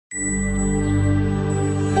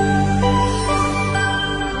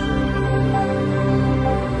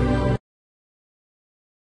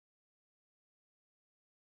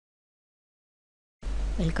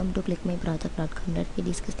Welcome to clickmyproject.com. Let me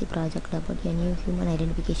discuss the project about a new human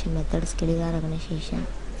identification method, Sclera recognition.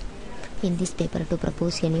 In this paper, to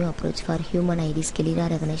propose a new approach for human ID Sclera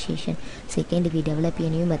recognition. Second, we develop a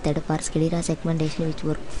new method for Sclera segmentation which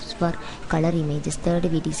works for color images. Third,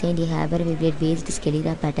 we designed a hardware-based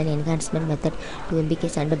Sclera pattern enhancement method to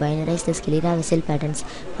embigatize and binarize the Sclera vessel patterns.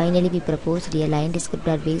 Finally, we proposed a line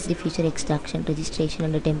descriptor-based feature extraction, registration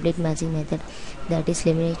and template matching method that is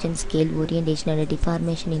illumination, scale, orientation and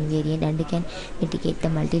deformation invariant and can mitigate the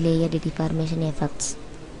multi-layer deformation effects.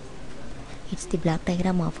 It's the block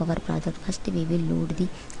diagram of our project. First we will load the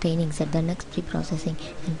training set, the next pre-processing,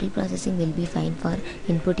 and pre-processing will be fine for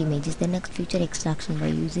input images. The next feature extraction by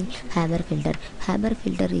using Haber filter. Haber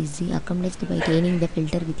filter is accomplished by training the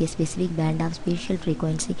filter with a specific band of spatial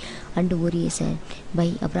frequency and orientation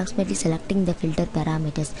by approximately selecting the filter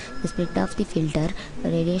parameters, the split of the filter,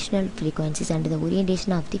 radiational frequencies and the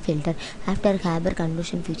orientation of the filter. After Haber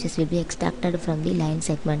convolution features will be extracted from the line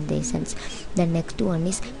segmentations. The next one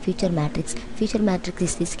is feature matrix. Feature matrix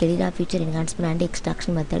is the Sclera feature enhancement and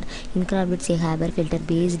extraction method incorporates a Haber filter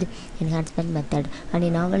based enhancement method and a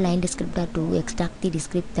novel line descriptor to extract the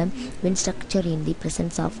descriptor wind structure in the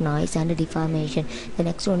presence of noise and deformation. The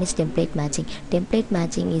next one is template matching. Template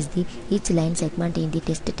matching is the each line segment in the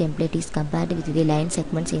test template is compared with the line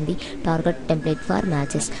segments in the target template for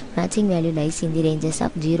matches. Matching value lies in the ranges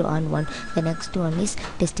of 0 and 1. The next one is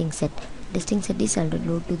testing set. Testing set is under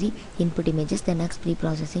load to the input images. The next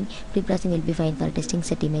pre-processing will be fine for testing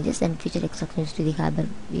set images and feature extractions to the Haber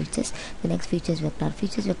features. The next features vector.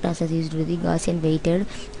 Features vectors as used to the Gaussian weighted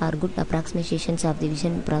are good approximations of the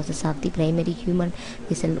vision process of the primary human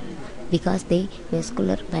visual because the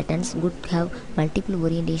vascular patterns would have multiple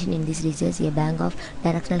orientation. In this research, a bank of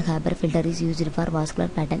directional Haber filter is used for vascular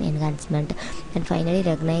pattern enhancement. And finally,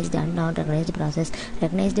 recognized and non-recognized process.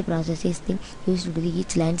 Recognized process is the used to the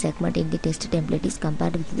each line segment in the test template is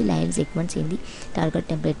compared with the line segments in the target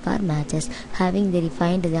template for matches. Having the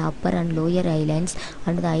refined the upper and lower eye lines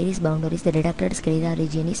and the iris boundaries, the redacted Sclera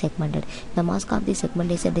region is segmented. The mask of the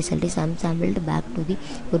segmentation result is unsampled back to the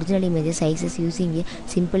original image sizes using a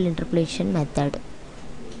simple interpolation method.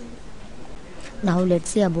 Now let's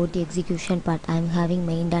see about the execution part. I am having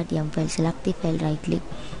main.m file. Select the file, right click,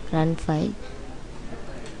 run file.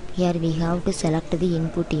 Here we have to select the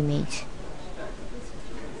input image.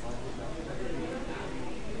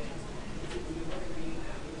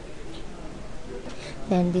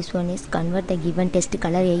 Then this one is convert the given test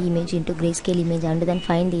color A image into grayscale image and then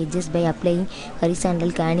find the edges by applying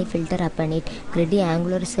horizontal canny filter upon it. Greedy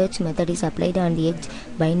angular search method is applied on the edge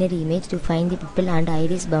binary image to find the pupil and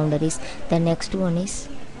iris boundaries. The next one is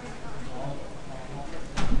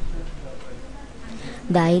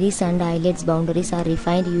the iris and eyelids boundaries are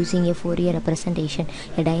refined using a Fourier representation.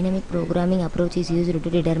 A dynamic programming approach is used to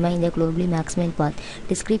determine the globally maximal path.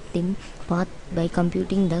 Descriptive path by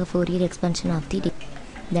computing the Fourier expansion of the.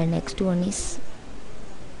 The next one is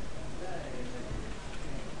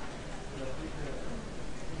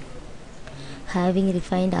having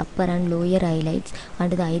refined upper and lower highlights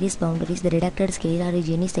and the iris boundaries, the redacted Sclera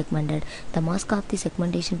region is segmented. The mask of the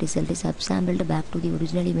segmentation result is upsampled back to the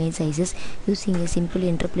original image sizes using a simple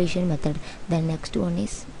interpolation method. The next one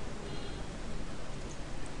is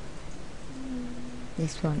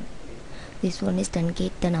this one. This one is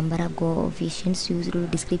truncate the number of coefficients used to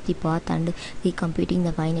describe the path and recomputing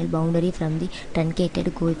the final boundary from the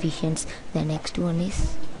truncated coefficients. The next one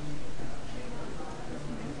is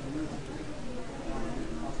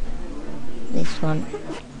this one.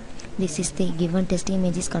 This is the given test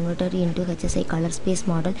image is converted into HSI color space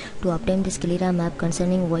model to obtain the Sclera map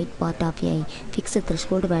concerning white part of eye. Fix the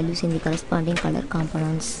threshold values in the corresponding color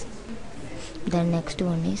components. The next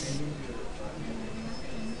one is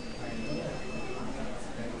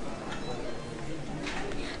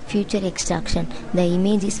feature extraction. The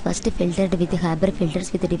image is first filtered with Haber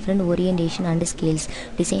filters with different orientation and scales.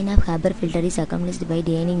 Design of Haber filter is accomplished by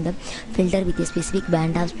training the filter with a specific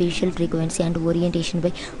band of spatial frequency and orientation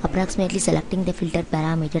by approximately selecting the filter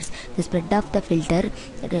parameters, the spread of the filter,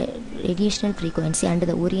 radiational frequency and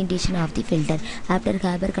the orientation of the filter. After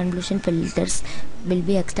Haber convolution filters will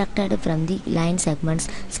be extracted from the line segments.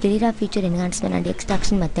 Sclera feature enhancement and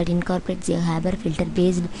extraction method incorporates a Haber filter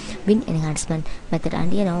based wind enhancement method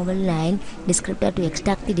and a novel line descriptor to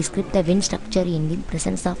extract the descriptor wind structure in the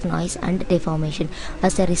presence of noise and deformation.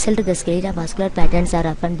 As a result, the Sclera vascular patterns are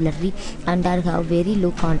often blurry and are have very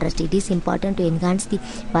low contrast. It is important to enhance the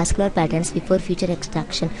vascular patterns before feature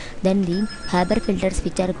extraction. Then the Haber filters,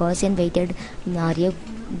 which are Gaussian weighted, are a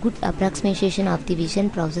good approximation of the vision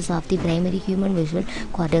process of the primary human visual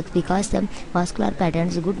cortex. Because the vascular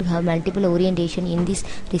patterns could have multiple orientation in this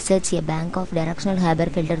research, a bank of directional Haber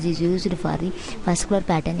filters is used for the vascular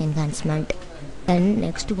pattern enhancement. Then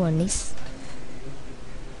next one is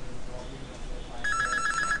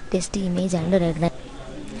test image and recognition.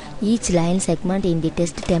 Each line segment in the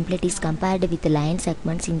test template is compared with the line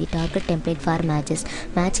segments in the target template for matches.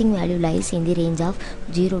 Matching value lies in the range of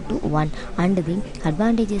 0 to 1, and the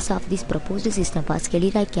advantages of this proposed system for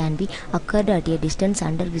Sclera can be occurred at a distance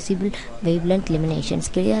under visible wavelength limitation.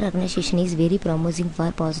 Sclera recognition is very promising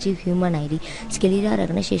for positive human ID. Sclera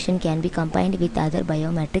recognition can be combined with other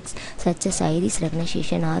biometrics such as iris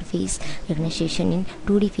recognition or face recognition in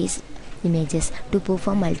 2D face images to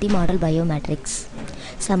perform multimodal biometrics.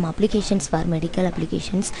 Some applications for medical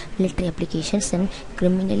applications, military applications, and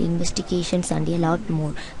criminal investigations, and a lot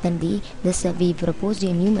more. We proposed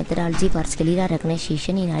a new methodology for Sclera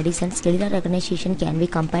recognition. In addition, Sclera recognition can be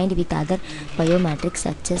combined with other biometrics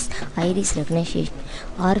such as iris recognition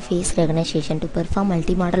or face recognition to perform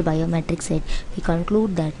multimodal biometrics. We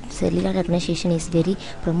conclude that Sclera recognition is very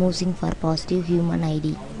promising for positive human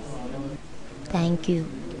ID. Thank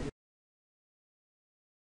you.